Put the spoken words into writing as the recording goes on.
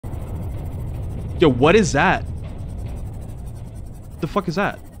Yo, what is that? The fuck is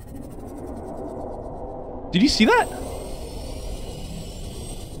that? Did you see that?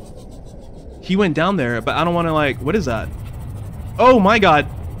 He went down there, but I don't want to like, what is that? Oh my god.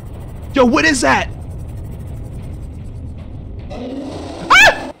 Yo, what is that?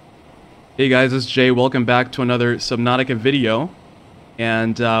 Ah! Hey guys, it's Jay. Welcome back to another Subnautica video.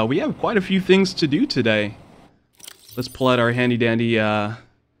 And we have quite a few things to do today. Let's pull out our handy dandy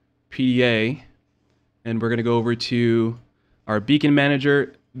PDA. And we're going to go over to our beacon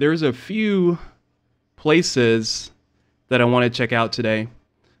manager. There's a few places that I want to check out today.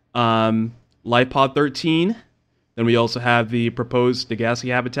 Life Pod 13. Then we also have the proposed Degassi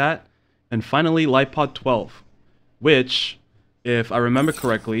habitat. And finally, Life Pod 12. Which, if I remember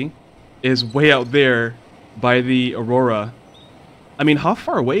correctly, is way out there by the Aurora. I mean, how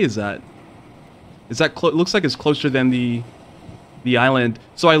far away is that? Is that looks like it's closer than the island.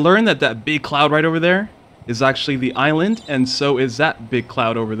 So I learned that that big cloud right over there is actually the island, and so is that big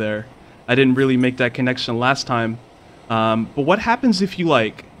cloud over there. I didn't really make that connection last time. But what happens if you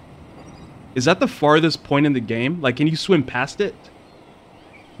like... Is that the farthest point in the game? Like, can you swim past it?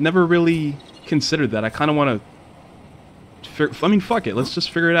 Never really considered that. I kind of want to... I mean, fuck it. Let's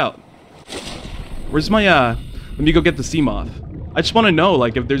just figure it out. Where's my... Let me go get the sea moth. I just want to know,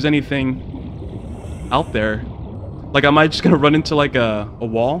 like, if there's anything out there. Like, am I just gonna run into, like, a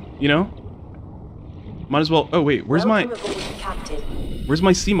wall, you know? Might as well... Oh, wait, where's my... Where's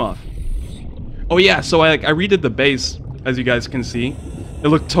my sea moth? Oh, yeah, so I redid the base, as you guys can see. It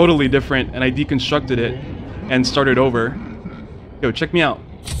looked totally different, and I deconstructed it and started over. Yo, check me out.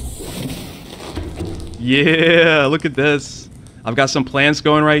 Yeah, look at this. I've got some plants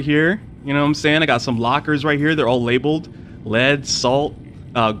going right here. You know what I'm saying? I got some lockers right here. They're all labeled. Lead, salt,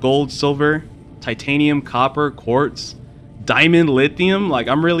 gold, silver, titanium, copper, quartz, diamond, lithium. Like,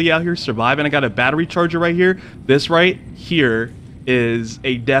 I'm really out here surviving. I got a battery charger right here. This right here is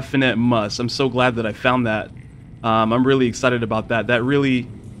a definite must. I'm so glad that I found that. I'm really excited about that. That really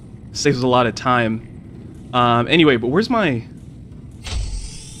saves a lot of time. Anyway, but where's my...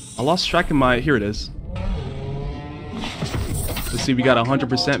 I lost track of my... Here it is. Let's see, we got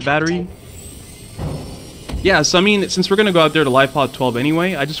 100% battery. Yeah, so I mean, since we're gonna go out there to Life Pod 12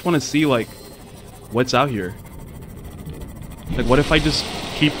 anyway, I just want to see, like, what's out here. Like, what if I just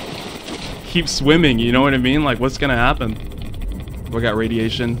keep swimming, you know what I mean? Like, what's gonna happen? We got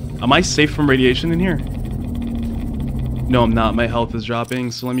radiation. Am I safe from radiation in here? No, I'm not. My health is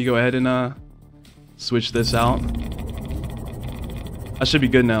dropping, so let me go ahead and switch this out. I should be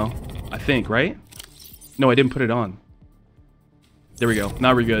good now, I think, right? No, I didn't put it on. There we go.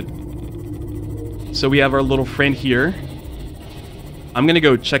 Now we're good. So we have our little friend here. I'm gonna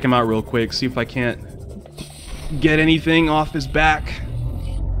go check him out real quick, see if I can't get anything off his back.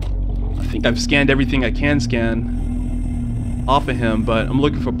 I think I've scanned everything I can scan off of him, but I'm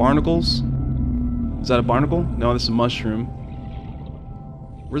looking for barnacles. Is that a barnacle? No, this is a mushroom.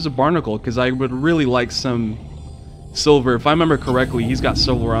 Where's a barnacle? Because I would really like some silver. If I remember correctly, he's got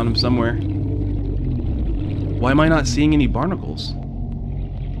silver on him somewhere. Why am I not seeing any barnacles?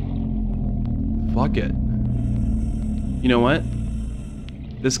 Fuck it. You know what?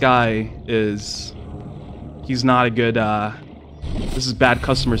 This guy is... He's not a good... This is bad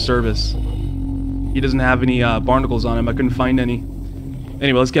customer service. He doesn't have any barnacles on him. I couldn't find any.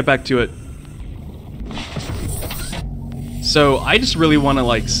 Anyway, let's get back to it. So, I just really want to,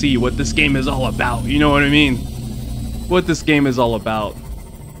 like, see what this game is all about. You know what I mean? What this game is all about.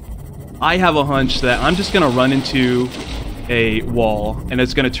 I have a hunch that I'm just going to run into a wall and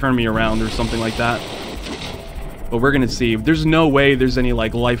it's going to turn me around or something like that. But we're going to see. There's no way there's any,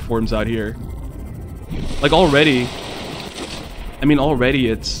 like, life forms out here. Like, already... I mean, already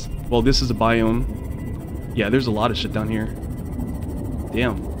it's... Well, this is a biome. Yeah, there's a lot of shit down here.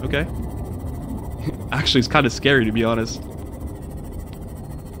 Damn, okay. Actually, it's kind of scary, to be honest.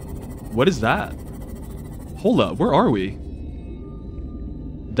 What is that? Hold up, where are we?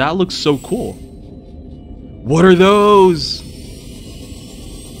 That looks so cool. What are those?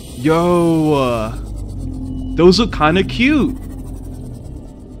 Yo, those look kind of cute.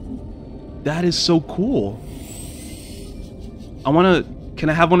 That is so cool. I want to... Can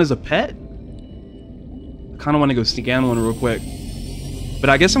I have one as a pet? I kind of want to go scan one real quick. But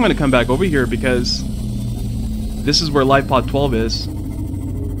I guess I'm going to come back over here because this is where Life Pod 12 is.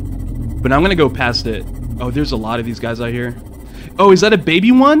 But I'm going to go past it. Oh, there's a lot of these guys out here. Oh, is that a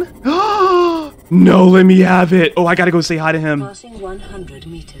baby one? No, let me have it. Oh, I got to go say hi to him. Passing 100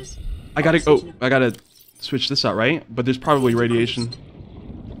 meters. I got to... Oh, I got to switch this out, right? But there's probably radiation.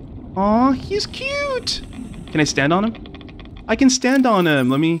 Aw, he's cute. Can I stand on him? I can stand on him.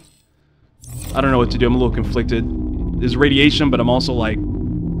 Let me... I don't know what to do. I'm a little conflicted. There's radiation, but I'm also like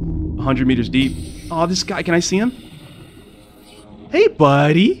 100 meters deep. Oh, this guy, can I see him? Hey,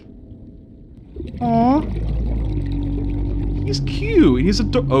 buddy. Aw. He's cute. He's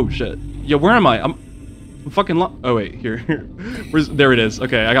oh shit. Yo, where am I? I'm fucking oh wait, here. There it is.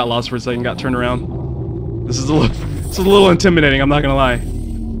 Okay, I got lost for a second, got turned around. This is a little intimidating, I'm not gonna lie.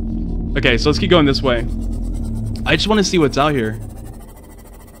 Okay, so let's keep going this way. I just want to see what's out here.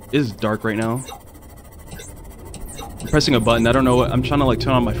 It is dark right now. I'm pressing a button. I don't know what. I'm trying to like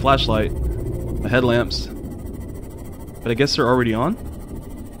turn on my flashlight, my headlamps. But I guess they're already on.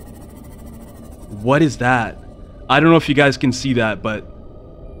 What is that? I don't know if you guys can see that, but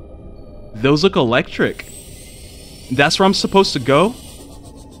those look electric. That's where I'm supposed to go?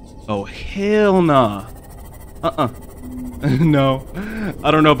 Oh, hell nah. No.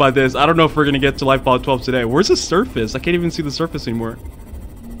 I don't know about this. I don't know if we're gonna get to life pod 12 today. Where's the surface? I can't even see the surface anymore.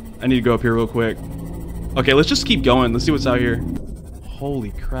 I need to go up here real quick. Okay, let's just keep going. Let's see what's out here. Holy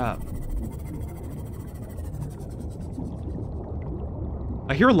crap.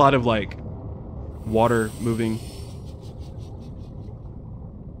 I hear a lot of, like, water moving.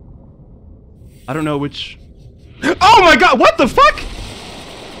 I don't know which... Oh my god, what the fuck?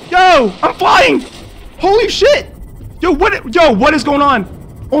 Yo, I'm flying! Holy shit! Yo, what is going on?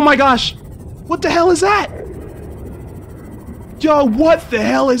 Oh my gosh. What the hell is that? Yo, what the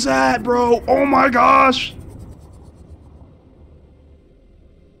hell is that, bro? Oh my gosh.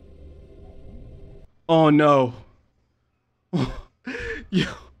 Oh no.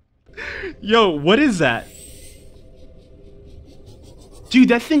 Yo, what is that? Dude,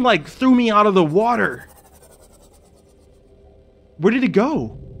 that thing like threw me out of the water. Where did it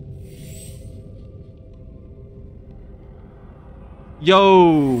go?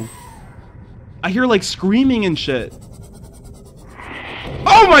 Yo, I hear like screaming and shit.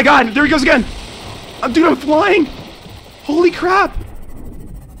 Oh my god, there he goes again. Dude, I'm flying. Holy crap.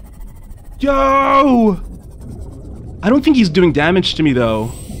 Yo, I don't think he's doing damage to me though.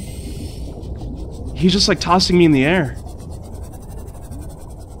 He's just like tossing me in the air.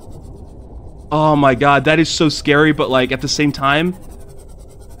 Oh my god, that is so scary, but like at the same time,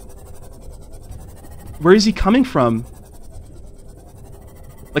 where is he coming from?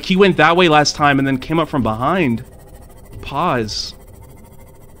 Like he went that way last time and then came up from behind. Pause.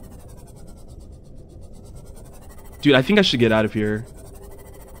 Dude, I think I should get out of here.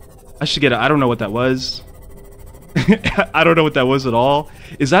 I should get out. I don't know what that was. I don't know what that was at all.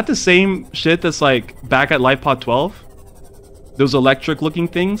 Is that the same shit that's like back at Life Pod 12? Those electric looking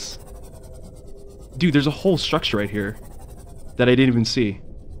things? Dude, there's a whole structure right here that I didn't even see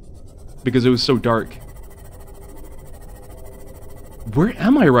because it was so dark. Where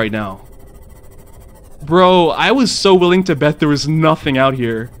am I right now? Bro, I was so willing to bet there was nothing out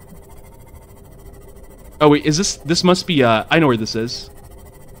here. Oh wait, is this must be, I know where this is.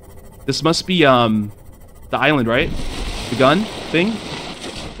 This must be, the island, right? The gun thing?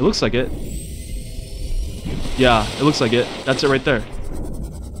 It looks like it. Yeah, it looks like it. That's it right there.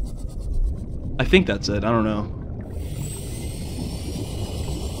 I think that's it, I don't know.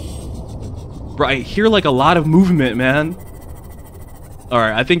 Bro, I hear like a lot of movement, man.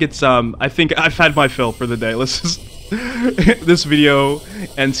 Alright, I think it's, I think I've had my fill for the day. Let's just... this video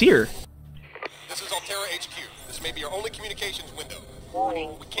ends here. This is Altera HQ. This may be your only communications window.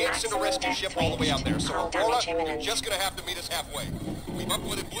 Warning. We can't send a rescue ship all the way out there, so Aurora, you're just gonna have to meet us halfway. We've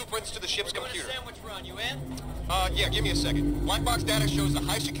uploaded blueprints to the ship's computer. Sandwich run, you in? Yeah, give me a second. Black box data shows the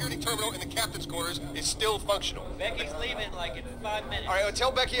high security terminal in the captain's quarters is still functional. Becky's leaving like in 5 minutes. All right,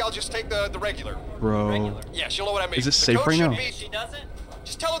 tell Becky I'll just take the regular. Bro. Yeah, she'll know what I mean. Is this The safe code right should now? be- She doesn't?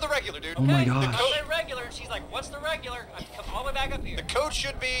 Just tell her the regular, dude. Oh my The gosh. I code, say regular, and she's like, what's the regular? I come all the way back up here. the code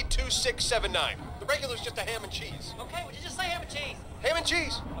should be 2679. The regular's just a ham and cheese. Okay, would you just say ham and cheese? Ham and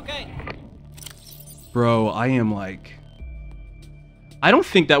cheese. Okay. Bro, I am like... I don't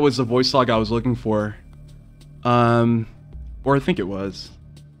think that was the voice log I was looking for. Or I think it was.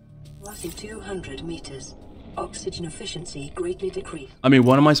 Roughly 200 meters. Oxygen efficiency greatly decreased. I mean,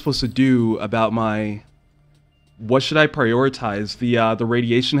 what am I supposed to do about my... What should I prioritize? The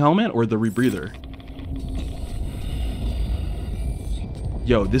radiation helmet or the rebreather?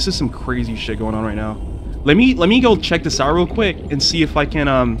 Yo, this is some crazy shit going on right now. Let me go check this out real quick and see if I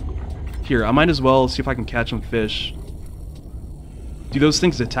can, here, I might as well see if I can catch some fish. Do those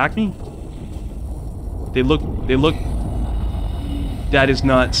things attack me? They look... That is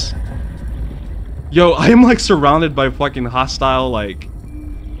nuts. Yo, I am like surrounded by fucking hostile, like...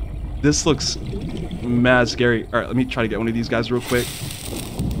 This looks mad scary. Alright, let me try to get one of these guys real quick.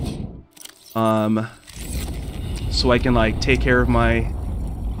 So I can like take care of my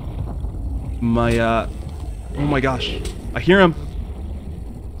My, oh my gosh. I hear him.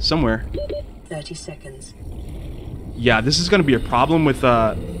 Somewhere. 30 seconds. Yeah, this is gonna be a problem with,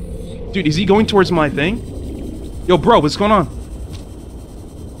 dude, is he going towards my thing? Yo, bro, what's going on?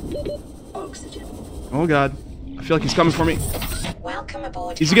 Oxygen. Oh god. I feel like he's coming for me. Welcome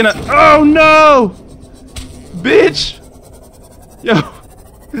aboard. Is he gonna... Oh no! Bitch! Yo.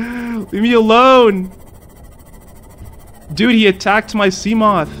 Leave me alone. Dude, he attacked my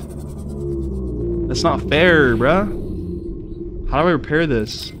Seamoth. That's not fair, bruh. How do I repair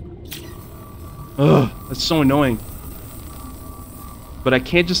this? Ugh, that's so annoying. But I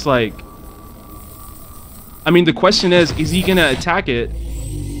can't just like... I mean, the question is he gonna attack it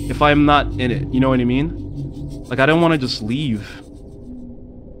if I'm not in it? You know what I mean? Like, I don't want to just leave.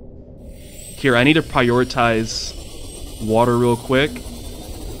 Here, I need to prioritize water real quick.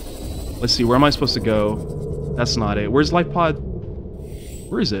 Let's see, where am I supposed to go? That's not it. Where's life pod?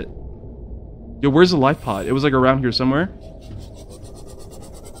 Where is it? Yo, where's the life pod? It was like around here somewhere.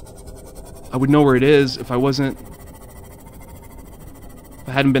 I would know where it is if I wasn't... If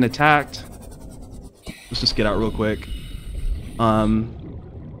I hadn't been attacked. Let's just get out real quick.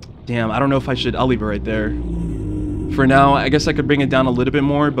 Damn, I don't know if I should... I'll leave it right there. For now, I guess I could bring it down a little bit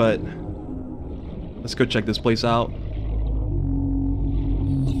more, but... Let's go check this place out.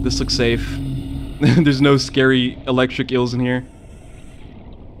 This looks safe. There's no scary electric eels in here.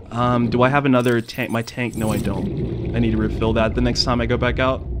 Do I have another tank? My tank? No, I don't. I need to refill that the next time I go back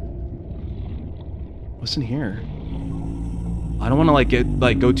out. What's in here? I don't want to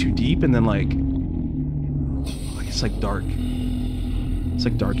like go too deep and then like it's like dark. It's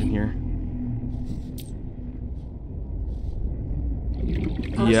like dark in here.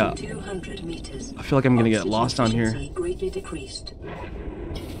 Yeah. 200 meters. I feel like I'm gonna get lost down here. Greatly decreased.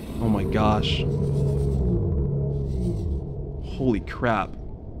 Oh my gosh. Holy crap.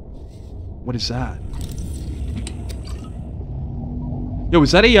 What is that? Yo,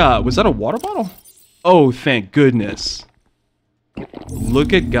 was that a water bottle? Oh, thank goodness.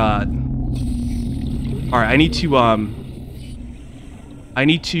 Look at God. Alright, I need to, I'm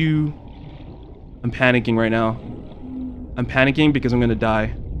panicking right now. I'm panicking because I'm gonna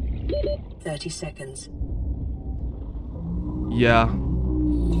die. 30 seconds. Yeah.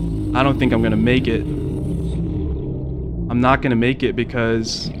 I don't think I'm gonna make it. I'm not gonna make it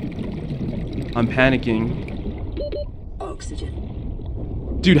because I'm panicking.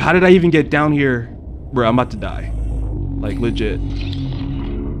 Oxygen. Dude, how did I even get down here? Bro, I'm about to die. Like, legit.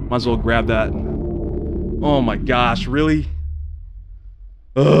 Might as well grab that. Oh my gosh, really?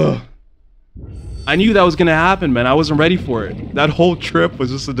 Ugh. I knew that was gonna happen, man. I wasn't ready for it. That whole trip was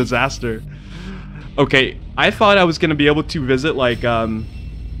just a disaster. Okay, I thought I was gonna be able to visit, like,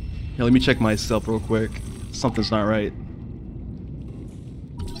 here, let me check myself real quick. Something's not right.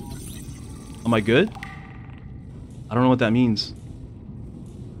 Am I good? I don't know what that means.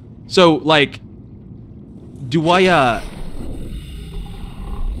 So, like, do I,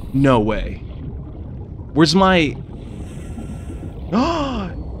 no way. Where's my...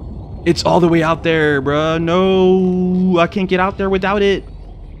 It's all the way out there, bruh. No, I can't get out there without it.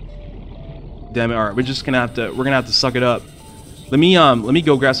 Damn it. Alright, we're gonna have to suck it up. Let me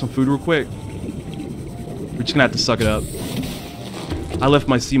go grab some food real quick. We're just gonna have to suck it up. I left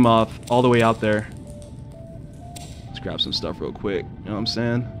my Seamoth all the way out there. Let's grab some stuff real quick. You know what I'm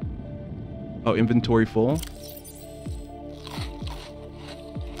saying? Oh, inventory full.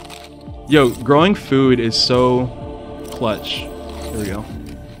 Yo, growing food is so clutch. There we go.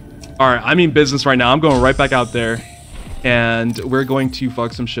 Alright, I'm in business right now. I'm going right back out there. And we're going to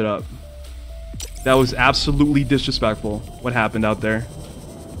fuck some shit up. That was absolutely disrespectful, what happened out there.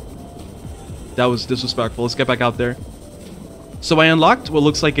 That was disrespectful. Let's get back out there. So I unlocked what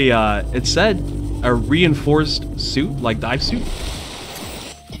looks like a, it said, a reinforced suit, like dive suit.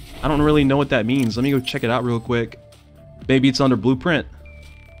 I don't really know what that means. Let me go check it out real quick. Maybe it's under blueprint.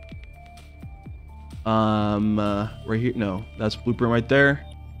 Right here. No, that's blueprint right there.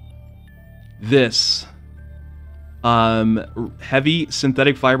 This. Heavy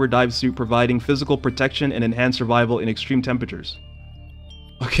synthetic fiber dive suit providing physical protection and enhanced survival in extreme temperatures.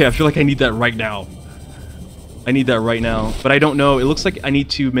 Okay, I feel like I need that right now. I need that right now. But I don't know. It looks like I need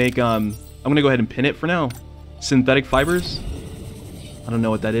to make, I'm gonna go ahead and pin it for now. Synthetic fibers? I don't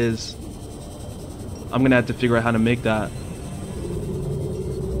know what that is. I'm gonna have to figure out how to make that.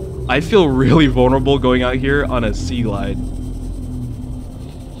 I feel really vulnerable going out here on a sea glide.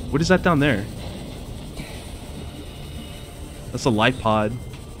 What is that down there? That's a life pod.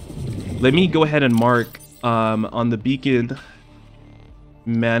 Let me go ahead and mark on the beacon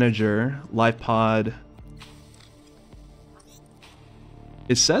manager life pod.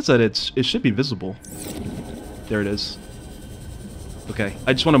 It says that it should be visible. There it is. Okay,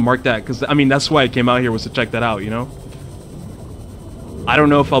 I just want to mark that because I mean that's why I came out here, was to check that out, you know? I don't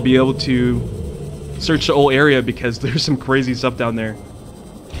know if I'll be able to search the whole area because there's some crazy stuff down there.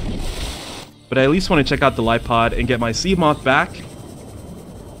 But I at least want to check out the live pod and get my sea moth back.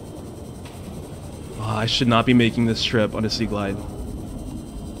 Oh, I should not be making this trip on a sea glide.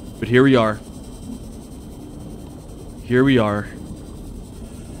 But here we are. Here we are.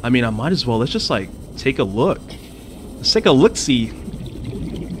 I mean, I might as well, let's just like take a look. Let's take a look-see.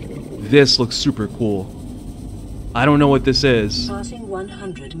 This looks super cool. I don't know what this is, Passing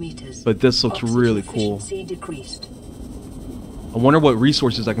 100 meters. but this looks Oxygen really cool. efficiency decreased. I wonder what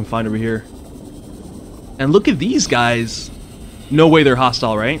resources I can find over here. And look at these guys. No way they're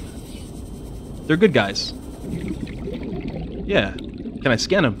hostile, right? They're good guys. Yeah. Can I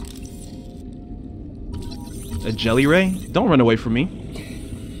scan them? A jelly ray? Don't run away from me.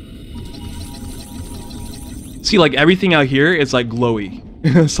 See, like everything out here is like glowy.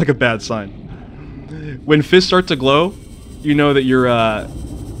 It's like a bad sign. When fish start to glow, you know that you're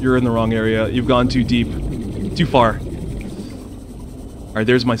in the wrong area. You've gone too deep, too far. All right,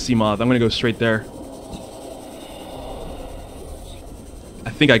 there's my sea moth. I'm gonna go straight there. I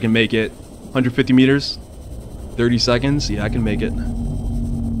think I can make it. 150 meters, 30 seconds. Yeah, I can make it.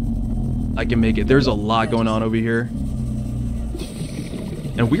 I can make it. There's a lot going on over here,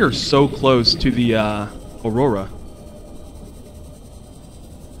 and we are so close to the Aurora.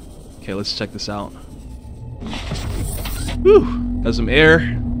 Okay, let's check this out. Whew, got some air.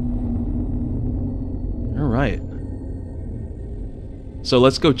 Alright. So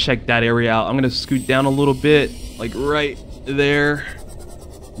let's go check that area out. I'm gonna scoot down a little bit, like right there.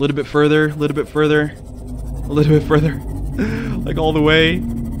 A little bit further, a little bit further, a little bit further. Like all the way.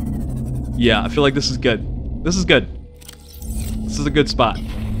 Yeah, I feel like this is good. This is good. This is a good spot.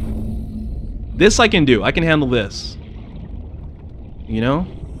 This I can do. I can handle this. You know?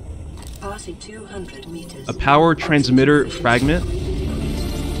 Passing 200 meters. A power transmitter fragment.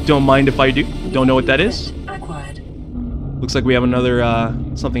 Don't mind if I do. Don't know what that is. Acquired. Looks like we have another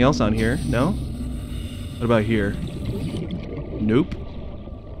something else on here. No? What about here? Nope.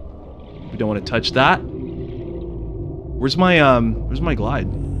 We don't want to touch that. Where's my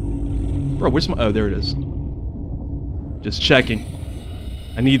glide? Bro, where's my... Oh, there it is. Just checking.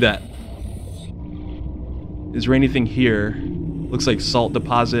 I need that. Is there anything here? Looks like salt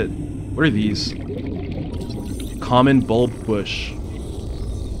deposit. What are these? Common bulb bush.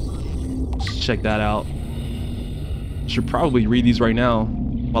 Let's check that out. Should probably read these right now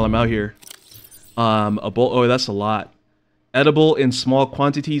while I'm out here. A bowl. Oh, that's a lot. Edible in small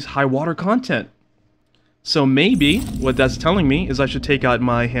quantities, high water content. So maybe what that's telling me is I should take out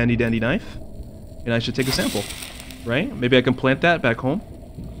my handy dandy knife and I should take a sample, right? Maybe I can plant that back home.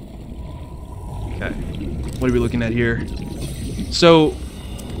 Okay. What are we looking at here? So,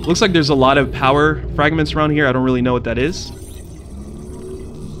 looks like there's a lot of power fragments around here. I don't really know what that is.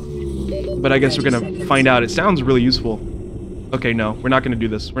 But I guess we're gonna find out. It sounds really useful. Okay, no. We're not gonna do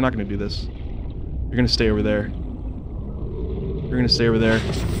this. We're not gonna do this. You're gonna stay over there. You're gonna stay over there.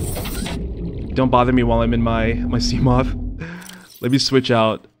 Don't bother me while I'm in my sea moth. Let me switch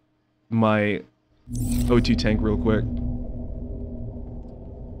out my O2 tank real quick.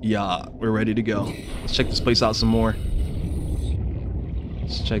 Yeah, we're ready to go. Let's check this place out some more.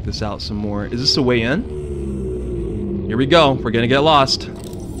 Let's check this out some more. Is this the way in? Here we go. We're gonna get lost.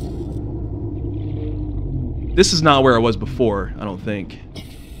 This is not where I was before, I don't think.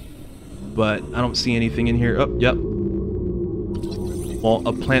 But I don't see anything in here. Oh, yep. Well,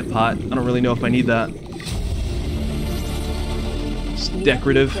 a plant pot. I don't really know if I need that. It's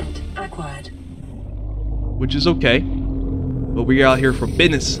decorative. Acquired. Which is okay. But we're out here for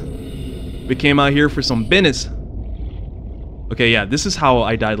business. We came out here for some business. Okay, yeah, this is how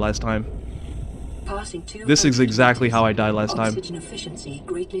I died last time. Passing This is exactly how I died last time. Oxygen efficiency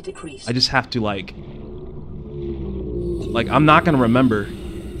greatly decreased. I just have to like I'm not gonna remember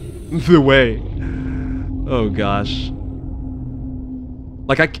the way. Oh gosh.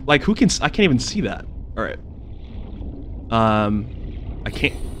 I can't even see that. All right. I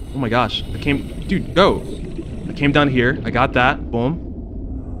can't. Oh my gosh. Dude, go. I came down here. I got that.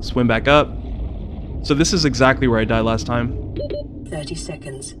 Boom. Swim back up. So this is exactly where I died last time. 30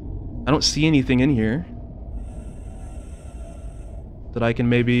 seconds. I don't see anything in here that I can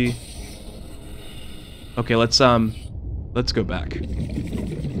maybe... Okay, let's go back.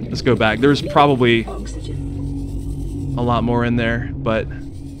 Let's go back. There's probably Oxygen. a lot more in there, but...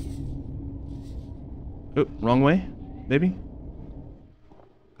 Oh, wrong way? Maybe?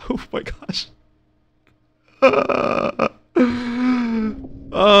 Oh my gosh.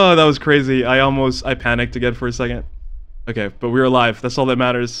 Oh, that was crazy. I panicked again for a second. Okay, but we were alive. That's all that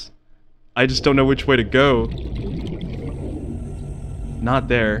matters. I just don't know which way to go. Not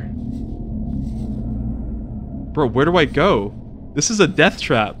there. Bro, where do I go? This is a death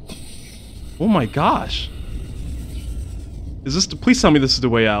trap. Oh my gosh. Is this please tell me this is the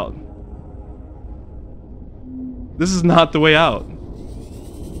way out. This is not the way out.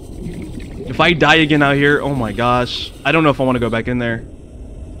 If I die again out here, oh my gosh. I don't know if I want to go back in there.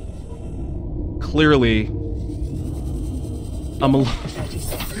 Clearly,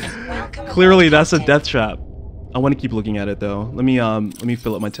 clearly that's a death trap. I want to keep looking at it though. Let me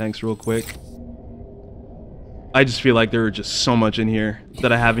fill up my tanks real quick. I just feel like there are just so much in here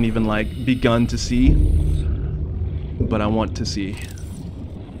that I haven't even like begun to see, but I want to see.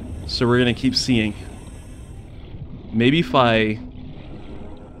 So we're gonna keep seeing. Maybe if I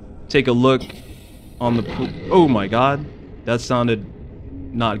take a look on the oh my god, that sounded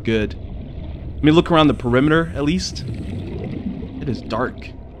not good. Let me look around the perimeter at least. It is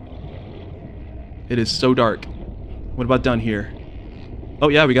dark. It is so dark. What about down here? Oh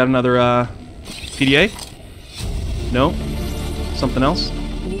yeah, we got another PDA. No? Something else?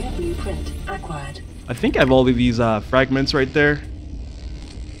 New blueprint acquired. I think I have all of these fragments right there.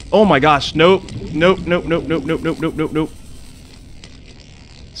 Oh my gosh, nope. Nope, nope, nope, nope, nope, nope, nope, nope, nope.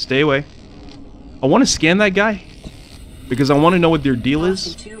 Stay away. I want to scan that guy because I want to know what their deal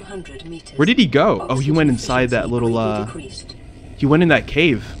is. Where did he go? Oh, he went inside that little he went in that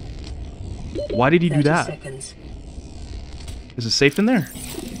cave. Why did he do that? Is it safe in there?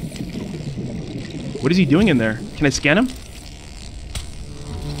 What is he doing in there? Can I scan him?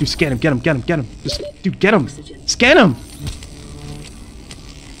 Dude, scan him, get him, get him, get him. Just, dude, get him. Scan him!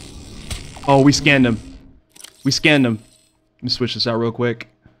 Oh, we scanned him. We scanned him. Let me switch this out real quick.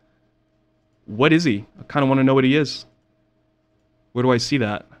 What is he? I kind of want to know what he is. Where do I see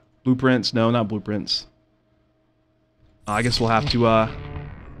that? Blueprints? No, not blueprints. I guess we'll have to, I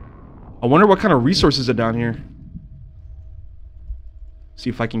wonder what kind of resources are down here. See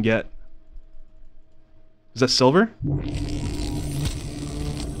if I can get... Is that silver?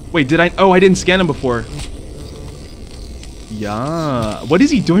 Wait, did I... Oh, I didn't scan him before. Yeah. What is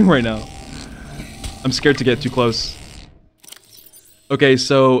he doing right now? I'm scared to get too close. Okay,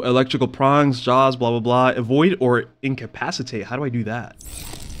 so electrical prongs, jaws, blah, blah, blah. Avoid or incapacitate. How do I do that?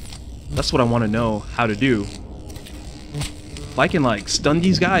 That's what I want to know how to do. If I can, like, stun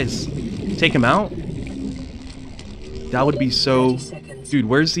these guys, take them out, that would be so... Dude,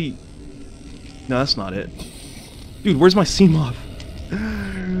 where's the... No, that's not it. Dude, where's my sea moth?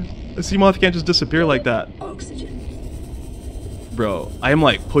 The sea moth can't just disappear like that. Bro, I am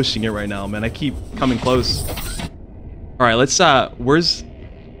like pushing it right now, man. I keep coming close. Alright, let's where's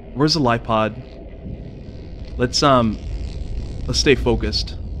the life pod? Let's stay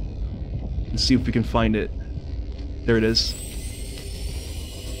focused and see if we can find it. There it is.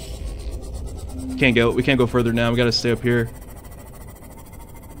 We can't go further now. We gotta stay up here.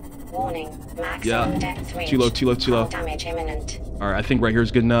 Warning, max yeah, depth reached. too low, too low, too low. Damage imminent. Alright, I think right here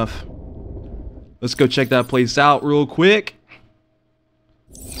is good enough. Let's go check that place out real quick.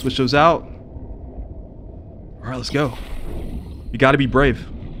 Switch those out. Alright, let's go. We gotta be brave.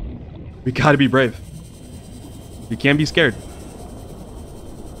 We gotta be brave. We can't be scared.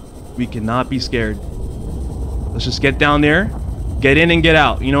 We cannot be scared. Let's just get down there, get in and get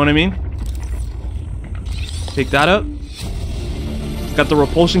out. You know what I mean? Pick that up. Got the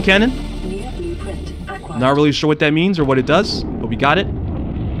repulsion cannon. Not really sure what that means or what it does, but we got it.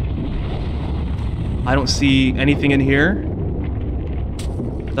 I don't see anything in here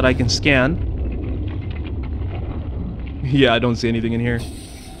that I can scan. Yeah, I don't see anything in here.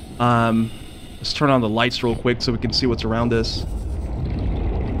 Let's turn on the lights real quick so we can see what's around us.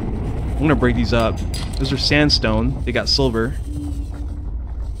 I'm gonna break these up. Those are sandstone. They got silver.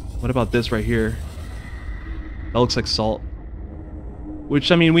 What about this right here? That looks like salt.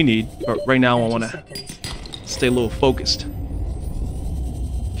 Which, I mean, we need. But right now, I want to stay a little focused.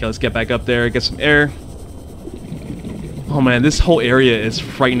 Okay, let's get back up there, get some air. Oh man, this whole area is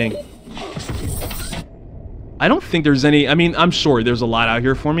frightening. I don't think there's any... I mean, I'm sure there's a lot out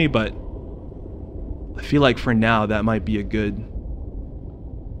here for me, but... I feel like for now, that might be a good...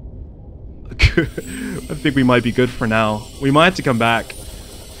 I think we might be good for now. We might have to come back.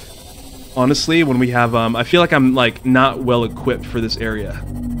 Honestly, when we have... I feel like I'm, like, not well equipped for this area.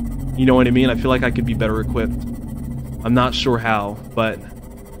 You know what I mean? I feel like I could be better equipped. I'm not sure how, but...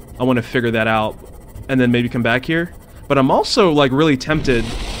 I want to figure that out. And then maybe come back here. But I'm also, like, really tempted...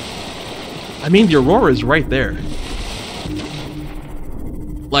 I mean, the Aurora is right there.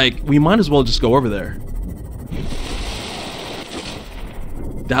 Like, we might as well just go over there.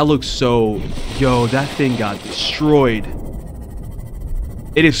 That looks so... Yo, that thing got destroyed.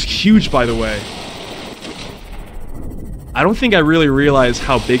 It is huge, by the way. I don't think I really realized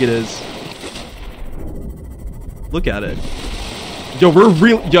how big it is. Look at it. Yo,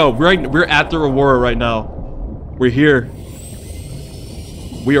 we're at the Aurora right now. We're here.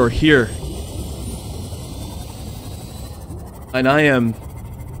 We are here. And I am...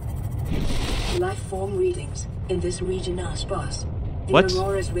 Life form readings in this region are sparse. The What?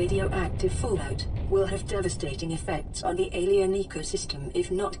 Aurora's radioactive fallout will have devastating effects on the alien ecosystem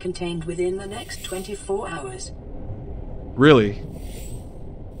if not contained within the next 24 hours. Really?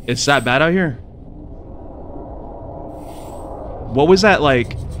 It's that bad out here? What was that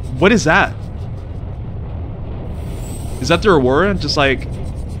like? What is that? Is that the Aurora? Just like...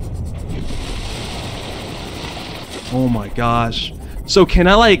 Oh my gosh. So can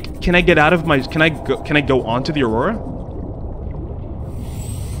I get out of my... Can I go onto the Aurora?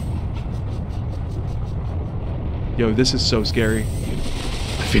 Yo, this is so scary.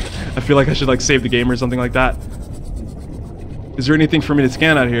 I feel like I should like save the game or something like that. Is there anything for me to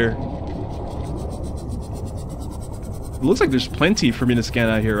scan out here? It looks like there's plenty for me to scan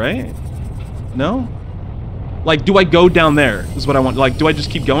out here, right? No? Like, do I go down there? Is what I want. Like, do I just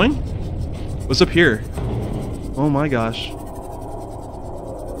keep going? What's up here? Oh my gosh.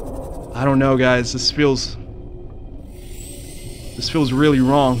 I don't know, guys. This feels really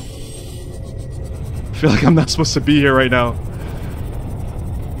wrong. I feel like I'm not supposed to be here right now.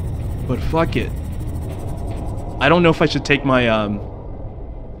 But fuck it. I don't know if I should take my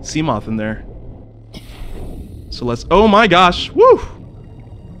Seamoth in there. So let's... Oh my gosh! Woo!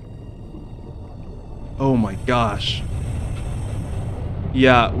 Oh my gosh.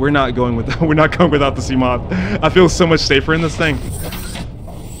 Yeah, we're not going without the Seamoth. I feel so much safer in this thing.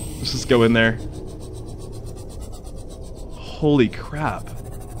 Let's just go in there. Holy crap.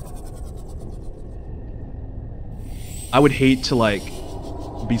 I would hate to like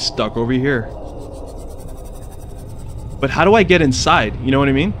be stuck over here. But how do I get inside? You know what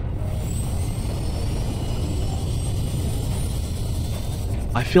I mean?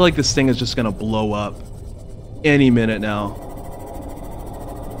 I feel like this thing is just gonna blow up any minute now.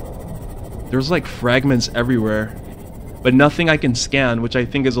 There's like fragments everywhere, but nothing I can scan, which I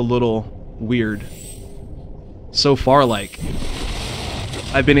think is a little weird. So far, like,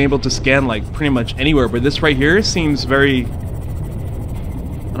 I've been able to scan like pretty much anywhere, but this right here seems very...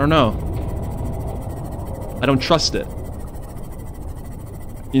 I don't know. I don't trust it.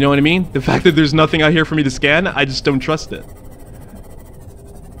 You know what I mean? The fact that there's nothing out here for me to scan, I just don't trust it.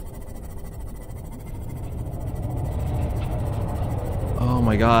 Oh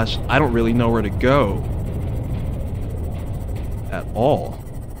my gosh, I don't really know where to go. At all.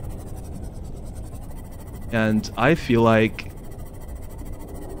 And I feel like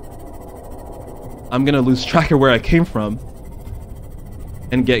I'm gonna lose track of where I came from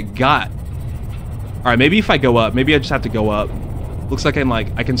and get got. Alright, maybe if I go up, maybe I just have to go up. Looks like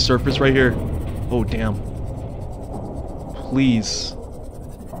I can surface right here. Oh damn. Please.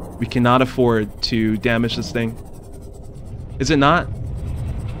 We cannot afford to damage this thing. Is it not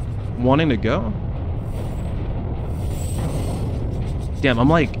wanting to go? Damn, I'm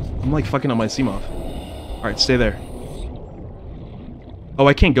like fucking up my Seamoth. Alright, stay there. Oh,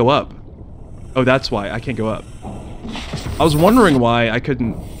 I can't go up. Oh, that's why I can't go up. I was wondering why I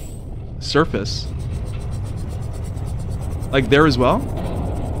couldn't surface. Like there as well?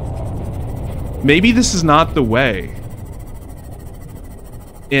 Maybe this is not the way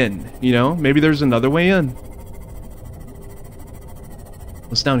in, you know? Maybe there's another way in.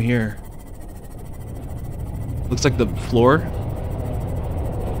 What's down here? Looks like the floor.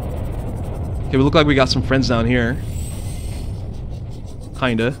 Okay, we look like we got some friends down here.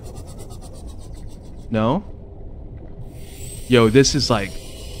 Kinda. No? Yo, this is like...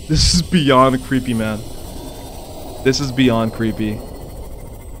 This is beyond creepy, man. This is beyond creepy.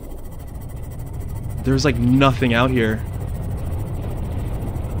 There's like nothing out here.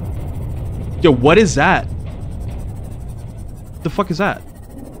 Yo, what is that? The fuck is that?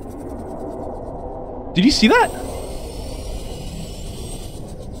 Did you see that?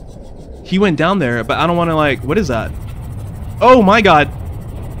 He went down there, but I don't want to like... What is that? Oh my god.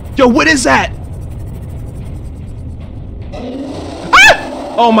 Yo, what is that?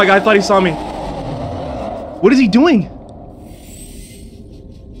 Ah! Oh my god, I thought he saw me. What is he doing?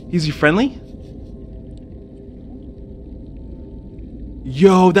 Is he friendly?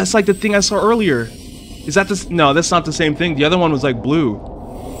 Yo, that's like the thing I saw earlier. Is that this? No, that's not the same thing. The other one was like blue.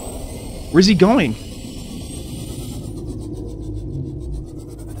 Where's he going?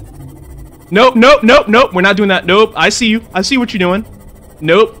 Nope, nope, nope, nope. We're not doing that. Nope. I see you. I see what you're doing.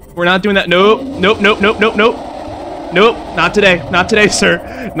 Nope, we're not doing that. Nope, nope, nope, nope, nope, nope. Nope, not today. Not today,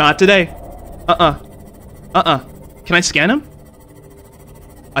 sir. Not today. Can I scan him?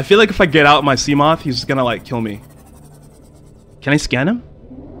 I feel like if I get out my Seamoth, he's just gonna, like, kill me. Can I scan him?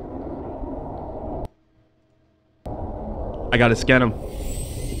 I gotta scan him.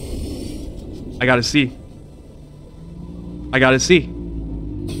 I gotta see. I gotta see.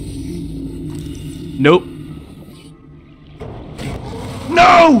 Nope.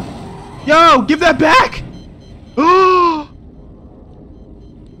 No! Yo, give that back! Oh!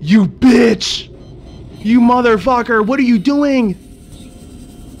 You bitch! You motherfucker, what are you doing?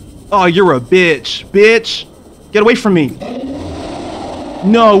 Oh, you're a bitch. Bitch! Get away from me!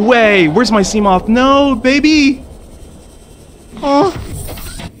 No way! Where's my Seamoth? No, baby! Oh!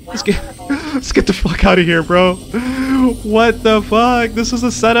 Let's get the fuck out of here, bro. What the fuck? This is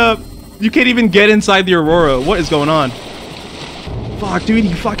a setup. You can't even get inside the Aurora. What is going on? Fuck, dude,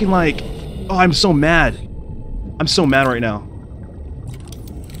 he fucking like... Oh, I'm so mad. I'm so mad right now.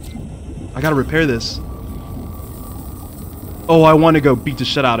 I gotta repair this. Oh, I want to go beat the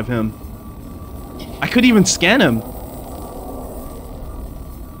shit out of him. I couldn't even scan him.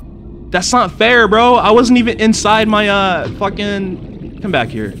 That's not fair, bro. I wasn't even inside my, fucking... Come back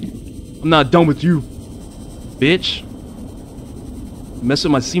here. I'm not done with you, bitch. Mess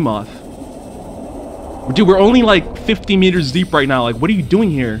with my Seamoth. Dude, we're only like 50 meters deep right now. Like, what are you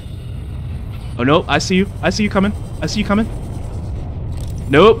doing here? Oh, no. I see you. I see you coming. I see you coming.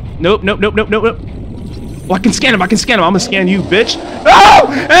 Nope. Nope, nope, nope, nope, nope, nope. Oh, I can scan him. I can scan him. I'm gonna scan you, bitch. Oh!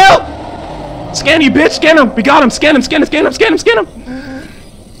 Help! Scan you, bitch. Scan him. We got him. Scan him. Scan him. Scan him. Scan him. Scan him.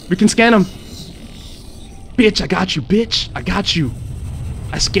 We can scan him. Bitch, I got you, bitch. I got you.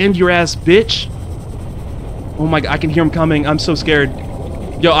 I scanned your ass, bitch. Oh my god, I can hear him coming. I'm so scared.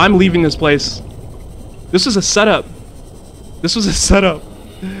 Yo, I'm leaving this place. This was a setup. This was a setup.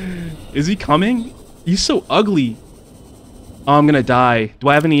 Is he coming? He's so ugly. Oh, I'm gonna die. Do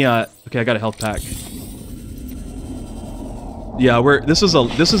I have any, okay, I got a health pack. Yeah, we're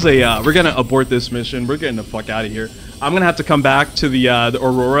gonna abort this mission. We're getting the fuck out of here. I'm gonna have to come back to the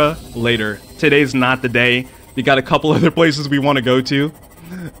Aurora later. Today's not the day. We got a couple other places we want to go to.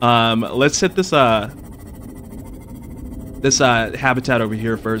 Let's hit this habitat over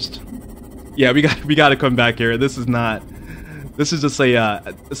here first. Yeah, we got to come back here. This is just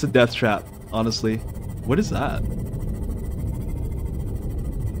a it's a death trap, honestly. What is that?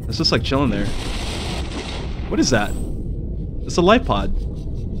 It's just like chilling there. What is that? It's a life pod.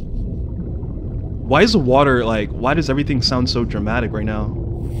 Why is the water like, why does everything sound so dramatic right now?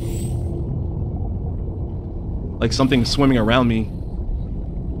 Like something swimming around me.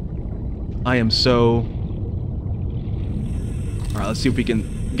 I am so... Alright, let's see if we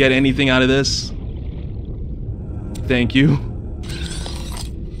can get anything out of this. Thank you.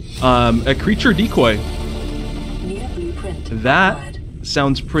 A creature decoy. That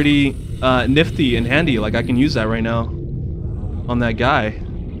sounds pretty nifty and handy. Like I can use that right now on that guy.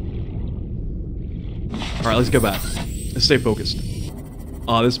 Alright, let's go back. Let's stay focused.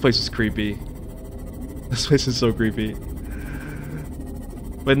 Oh, this place is creepy. This place is so creepy.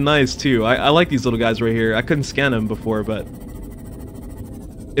 But nice, too. I like these little guys right here. I couldn't scan them before, but...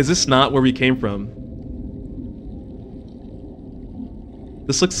 Is this not where we came from?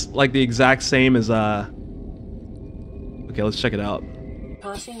 This looks like the exact same as, Okay, let's check it out.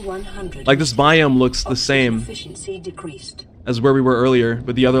 Passing 100. Like, this biome looks the same efficiency decreased as where we were earlier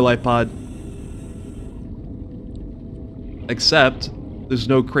with the other life pod. Except, there's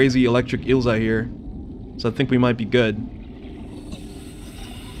no crazy electric eels out here. So I think we might be good.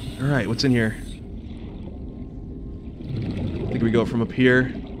 Alright, what's in here? I think we go from up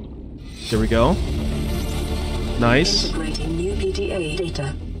here. There we go. Nice. Integrating new PDA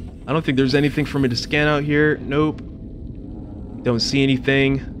data. I don't think there's anything for me to scan out here. Nope. Don't see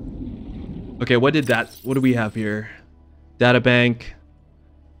anything. Okay, what do we have here? Data bank.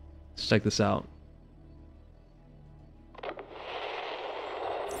 Let's check this out.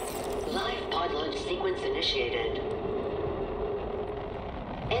 Live pod launch sequence initiated.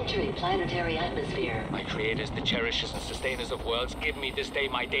 Entering planetary atmosphere. My creators, the cherishers and sustainers of worlds, give me this day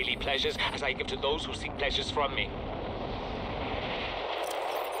my daily pleasures as I give to those who seek pleasures from me.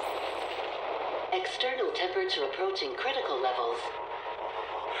 External temperature approaching critical levels.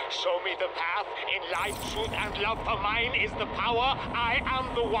 Show me the path. In life, truth, and love for mine is the power. I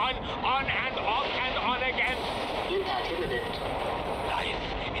am the one, on and off and on again. Impact imminent. Life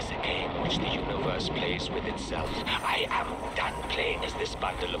is a game which the universe plays with itself. I am done playing as this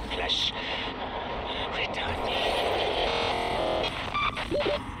bundle of flesh. Return me.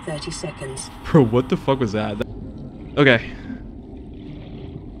 30 seconds. Bro, what the fuck was that? Okay.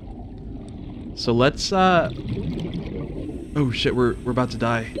 So let's oh shit, we're about to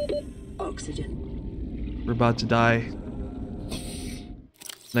die. Oxygen. We're about to die.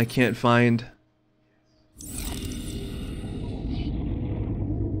 And I can't find.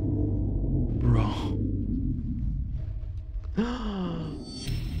 Bro.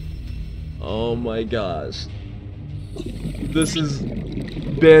 Oh my gosh. This has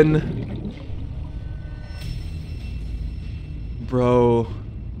been... Bro.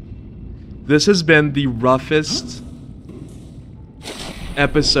 This has been the roughest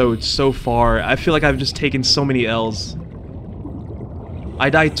episode so far. I feel like I've just taken so many L's. I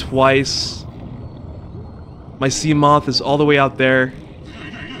died twice. My sea moth is all the way out there.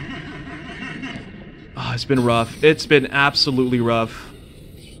 Oh, it's been rough. It's been absolutely rough.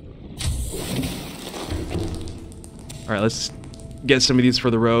 Alright, let's get some of these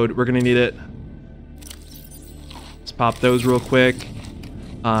for the road. We're gonna need it. Let's pop those real quick.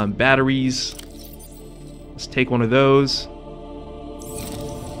 Batteries. Let's take one of those.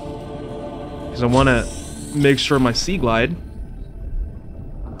 Because I want to make sure my sea glide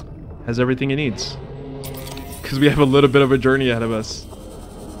has everything it needs. Because we have a little bit of a journey ahead of us.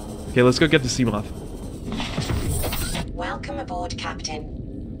 Okay, let's go get the sea moth. Welcome aboard,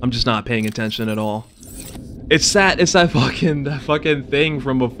 Captain. I'm just not paying attention at all. It's that fucking thing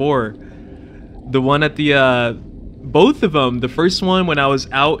from before. The one at the both of them. The first one when I was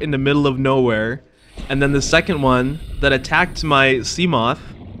out in the middle of nowhere, and then the second one that attacked my sea moth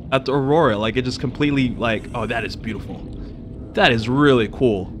at the Aurora. Like, it just completely, like, oh, that is beautiful. That is really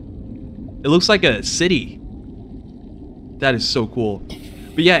cool. It looks like a city. That is so cool.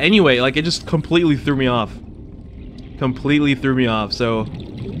 But yeah, anyway, like, it just completely threw me off. Completely threw me off. So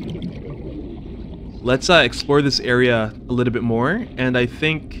let's explore this area a little bit more. And I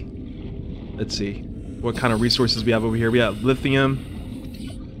think, let's see what kind of resources we have over here. We have lithium.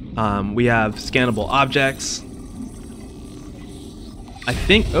 We have scannable objects. I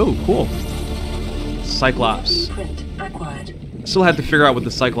think, oh, cool. Cyclops. Blueprint acquired. Still had to figure out what the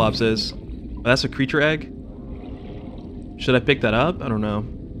Cyclops is. Oh, that's a creature egg? Should I pick that up? I don't know.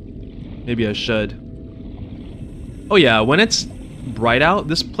 Maybe I should. Oh yeah, when it's bright out,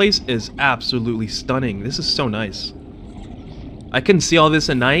 this place is absolutely stunning. This is so nice. I couldn't see all this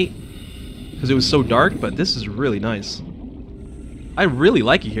at night because it was so dark, but this is really nice. I really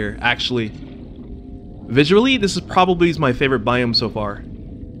like it here, actually. Visually, this is probably my favorite biome so far.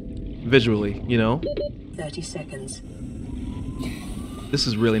 Visually, you know? 30 seconds. This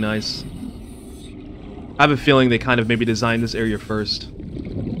is really nice. I have a feeling they kind of maybe designed this area first.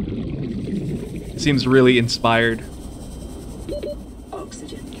 It seems really inspired.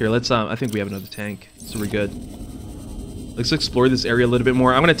 Oxygen. Here, let's I think we have another tank, so we're good. Let's explore this area a little bit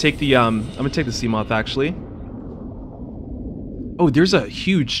more. I'm gonna take the sea moth actually. Oh, there's a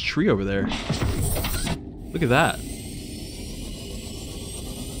huge tree over there. Look at that.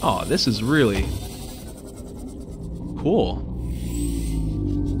 Oh, this is really cool.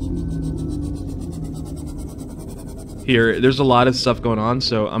 Here, there's a lot of stuff going on,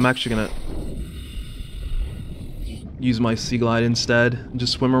 so I'm actually gonna use my sea glide instead and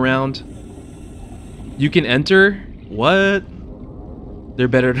just swim around. You can enter? What? There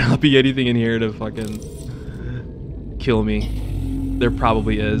better not be anything in here to fucking kill me. There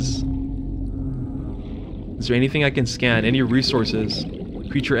probably is. Is there anything I can scan? Any resources?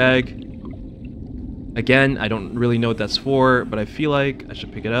 Creature egg. Again, I don't really know what that's for, but I feel like I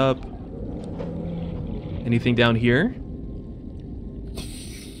should pick it up. Anything down here?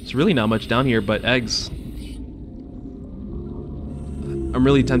 There's really not much down here but eggs. I'm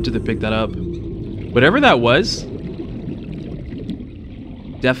really tempted to pick that up. Whatever that was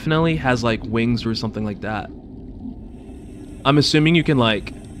definitely has like wings or something like that. I'm assuming you can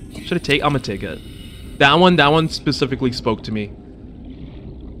like... Should I take... I'm gonna take it. That one specifically spoke to me.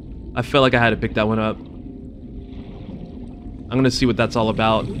 I felt like I had to pick that one up. I'm gonna see what that's all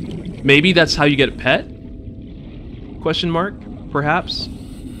about. Maybe that's how you get a pet? Question mark? Perhaps?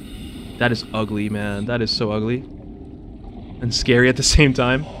 That is ugly, man. That is so ugly. And scary at the same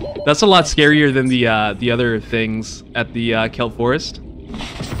time. That's a lot scarier than the other things at the Kelp Forest.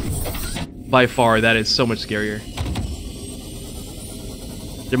 By far, that is so much scarier.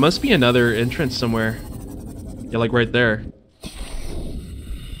 There must be another entrance somewhere. Yeah, like right there.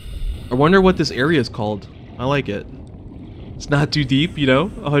 I wonder what this area is called. I like it. It's not too deep, you know?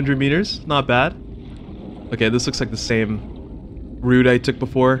 100 meters. Not bad. Okay, this looks like the same route I took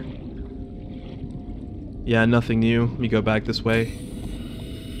before. Yeah, nothing new. Let me go back this way.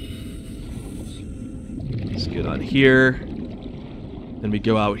 Let's get on here. Then we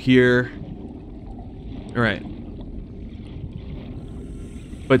go out here. Alright.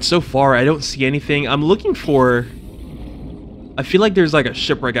 But so far, I don't see anything. I'm looking for... I feel like there's like a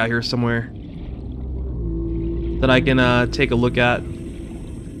shipwreck out here somewhere that I can take a look at.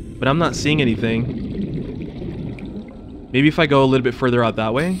 But I'm not seeing anything. Maybe if I go a little bit further out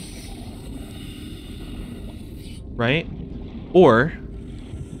that way. Right? Or...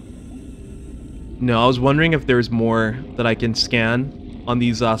 No, I was wondering if there's more that I can scan on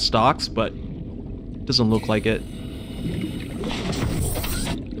these stocks, but it doesn't look like it.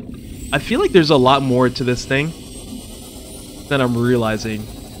 I feel like there's a lot more to this thing than I'm realizing.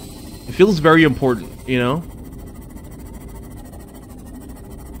 It feels very important, you know?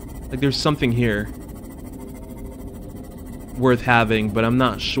 Like there's something here worth having, but I'm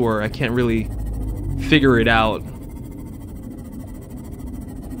not sure. I can't really figure it out.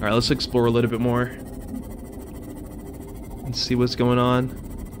 Alright, let's explore a little bit more and see what's going on.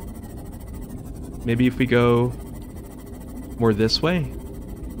 Maybe if we go more this way.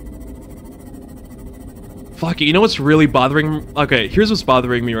 Fuck it, you know what's really bothering me? Okay, here's what's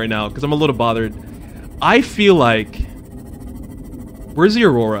bothering me right now, because I'm a little bothered. I feel like... Where's the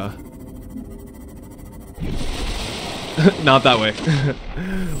Aurora? Not that way.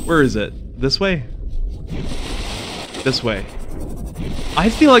 Where is it? This way? This way. I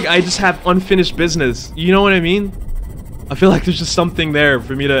feel like I just have unfinished business. You know what I mean? I feel like there's just something there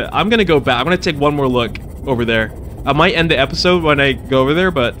for me to... I'm gonna go back. I'm gonna take one more look over there. I might end the episode when I go over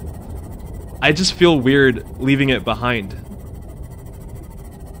there, but... I just feel weird leaving it behind.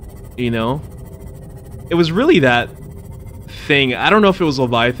 You know? It was really that thing. I don't know if it was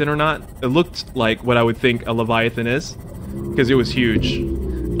Leviathan or not. It looked like what I would think a Leviathan is. Because it was huge.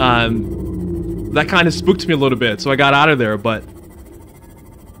 That kind of spooked me a little bit, so I got out of there, but...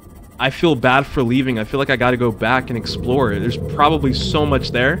 I feel bad for leaving. I feel like I gotta go back and explore it. There's probably so much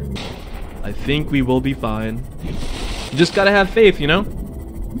there. I think we will be fine. You just gotta have faith, you know?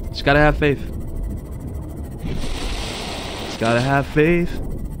 Just gotta have faith. Just gotta have faith.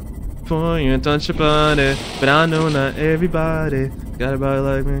 For you to touch your body. But I know not everybody got a body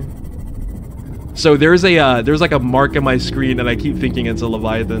like me. So there's like a mark on my screen and I keep thinking it's a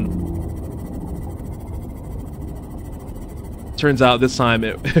Leviathan. Turns out this time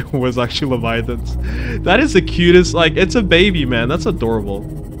it was actually Leviathans. That is the cutest, like, it's a baby, man. That's adorable.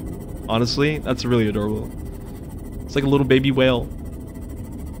 Honestly, that's really adorable. It's like a little baby whale.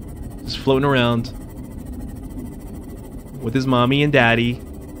 Just floating around. With his mommy and daddy.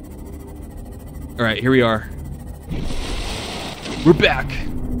 Alright, here we are. We're back!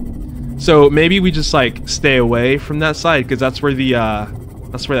 So maybe we just, like, stay away from that side, because that's where the,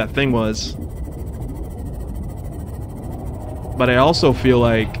 that's where that thing was. But I also feel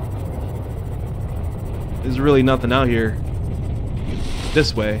like there's really nothing out here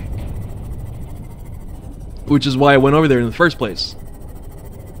this way. Which is why I went over there in the first place.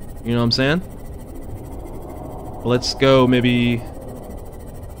 You know what I'm saying? Let's go maybe...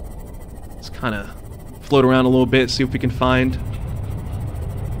 Let's kind of float around a little bit, see if we can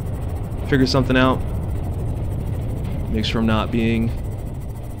figure something out. Make sure I'm not being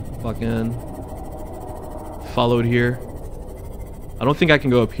fucking followed here. I don't think I can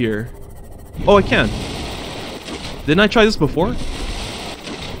go up here. Oh, I can. Didn't I try this before?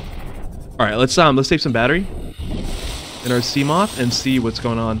 All right, let's save some battery in our Seamoth and see what's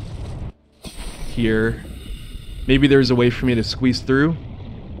going on here. Maybe there's a way for me to squeeze through.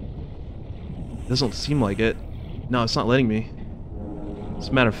 Doesn't seem like it. No, it's not letting me. As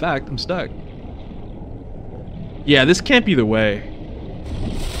a matter of fact, I'm stuck. Yeah, this can't be the way.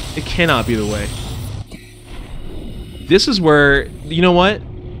 It cannot be the way. This is where, you know what?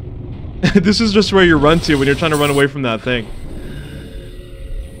 This is just where you run to when you're trying to run away from that thing.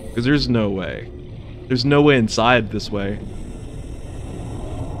 Because there's no way. There's no way inside this way.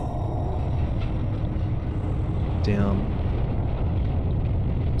 Damn.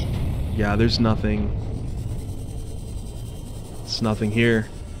 Yeah, there's nothing. It's nothing here.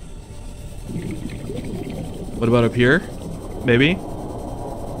 What about up here? Maybe?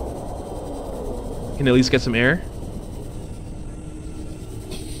 Can at least get some air?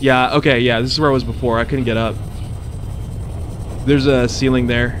 Yeah, okay, yeah, this is where I was before. I couldn't get up. There's a ceiling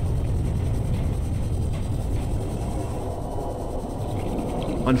there.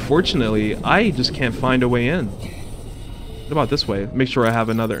 Unfortunately, I just can't find a way in. What about this way? Make sure I have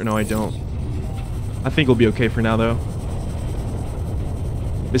another... No, I don't. I think we'll be okay for now, though.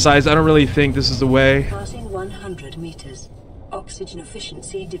 Besides, I don't really think this is the way. Passing 100 meters. Oxygen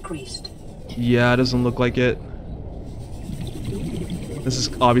efficiency decreased. Yeah, it doesn't look like it. This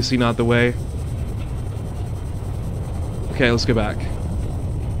is obviously not the way. Okay, let's go back.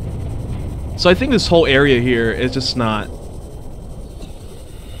 So I think this whole area here is just not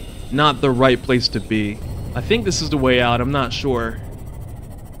not the right place to be. I think this is the way out. I'm not sure.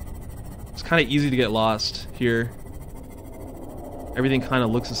 It's kind of easy to get lost here. Everything kind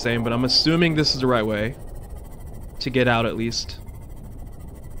of looks the same, but I'm assuming this is the right way to get out at least.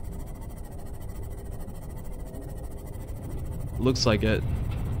 Looks like it.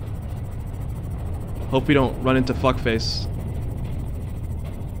 Hope we don't run into fuckface.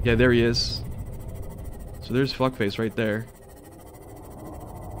 Yeah, there he is. So there's fuckface right there.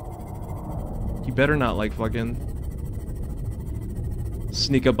 He better not like fucking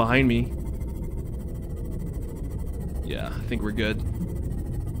sneak up behind me. Yeah, I think we're good.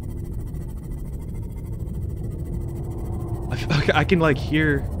 I can like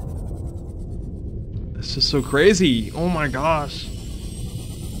hear. It's just so crazy. Oh my gosh.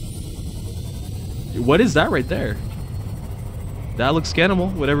 What is that right there? That looks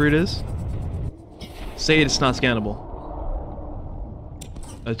scannable, whatever it is. Say it's not scannable.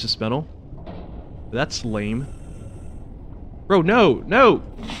 That's just metal. That's lame. Bro, no, no!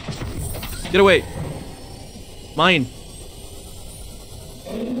 Get away! Mine!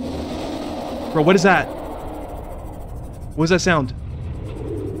 Bro, what is that? What was that sound?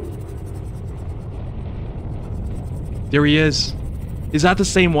 There he is. Is that the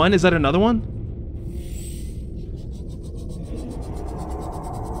same one? Is that another one?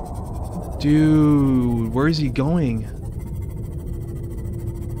 Dude, where is he going?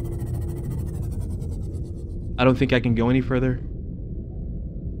 I don't think I can go any further.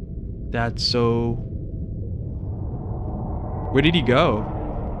 That's so... Where did he go?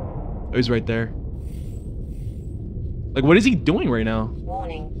 Oh, he's right there. Like, what is he doing right now?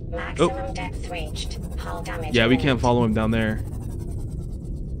 Warning, maximum depth reached. Hull damage. Yeah, we can't follow him down there.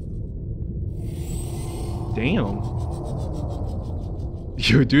 Damn.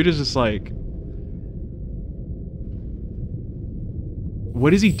 Yo, dude is just like...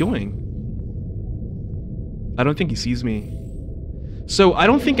 What is he doing? I don't think he sees me. So I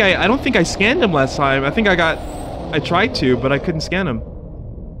don't think I scanned him last time. I think I tried to, but I couldn't scan him.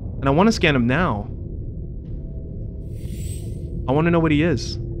 And I want to scan him now. I want to know what he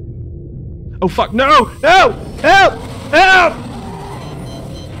is. Oh fuck, no! No! Help! Help!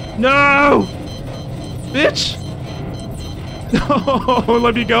 No! Bitch! No,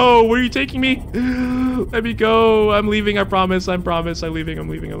 let me go. Where are you taking me? Let me go. I'm leaving, I promise. I promise. I'm leaving. I'm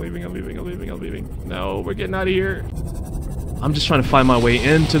leaving. No, we're getting out of here. I'm just trying to find my way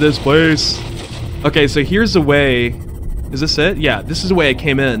into this place. Okay, so here's the way. Is this it? Yeah, this is the way I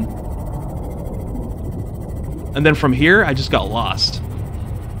came in. And then from here, I just got lost.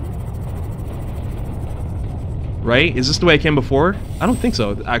 Right? Is this the way I came before? I don't think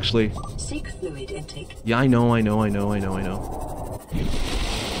so, actually. Seek fluid intake. Yeah, I know.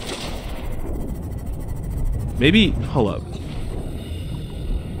 Maybe, hold up.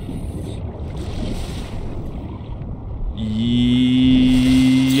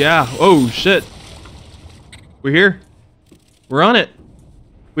 Yeah, oh shit. We're here. We're on it.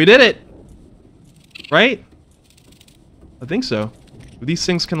 We did it. Right? I think so. These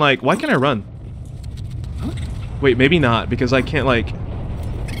things can like, why can't I run? Wait, maybe not, because I can't like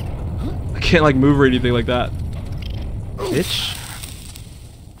move or anything like that. Bitch.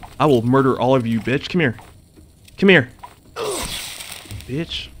 I will murder all of you, bitch. Come here. Come here.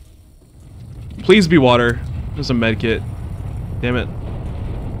 Bitch. Please be water. There's a med kit. Damn it.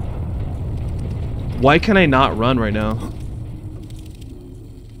 Why can I not run right now?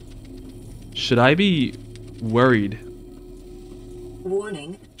 Should I be worried?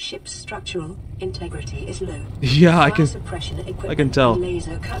 Warning, ship's structural integrity is low. Yeah, I Fire can tell.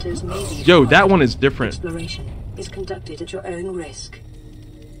 Laser cutters may be Yo, that required. one is different. Exploration is conducted at your own risk.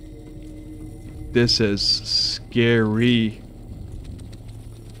 This is scary.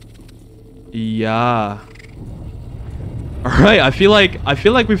 Yeah. Alright, I feel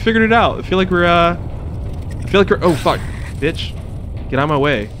like we figured it out. I feel like we're oh fuck, bitch. Get out of my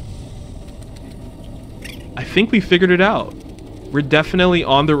way. I think we figured it out. We're definitely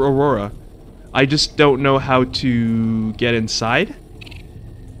on the Aurora. I just don't know how to get inside.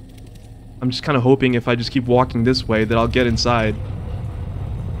 I'm just kind of hoping if I just keep walking this way that I'll get inside.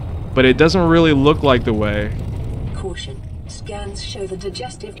 But it doesn't really look like the way. Caution. Scans show the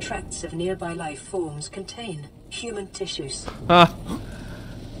digestive tracts of nearby life forms contain human tissues. Ah.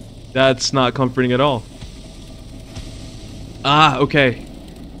 That's not comforting at all. Ah, okay.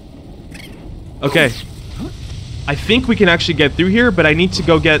 Okay. I think we can actually get through here, but I need to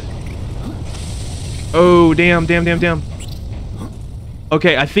go get... Oh, damn.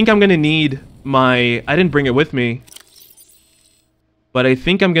 Okay, I think I'm gonna need my... I didn't bring it with me. But I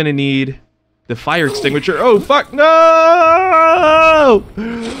think I'm gonna need the fire extinguisher. Oh, fuck! No!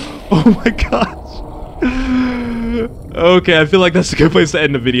 Oh my gosh. Okay, I feel like that's a good place to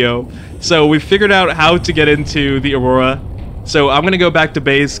end the video. So we figured out how to get into the Aurora. So I'm gonna go back to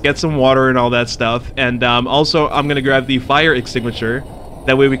base, get some water and all that stuff, and also I'm gonna grab the fire extinguisher.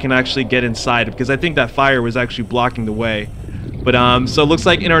 That way we can actually get inside, because I think that fire was actually blocking the way. But so it looks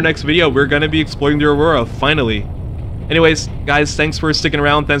like in our next video we're gonna be exploring the Aurora finally. Anyways, guys, thanks for sticking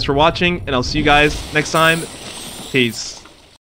around, thanks for watching, and I'll see you guys next time. Peace.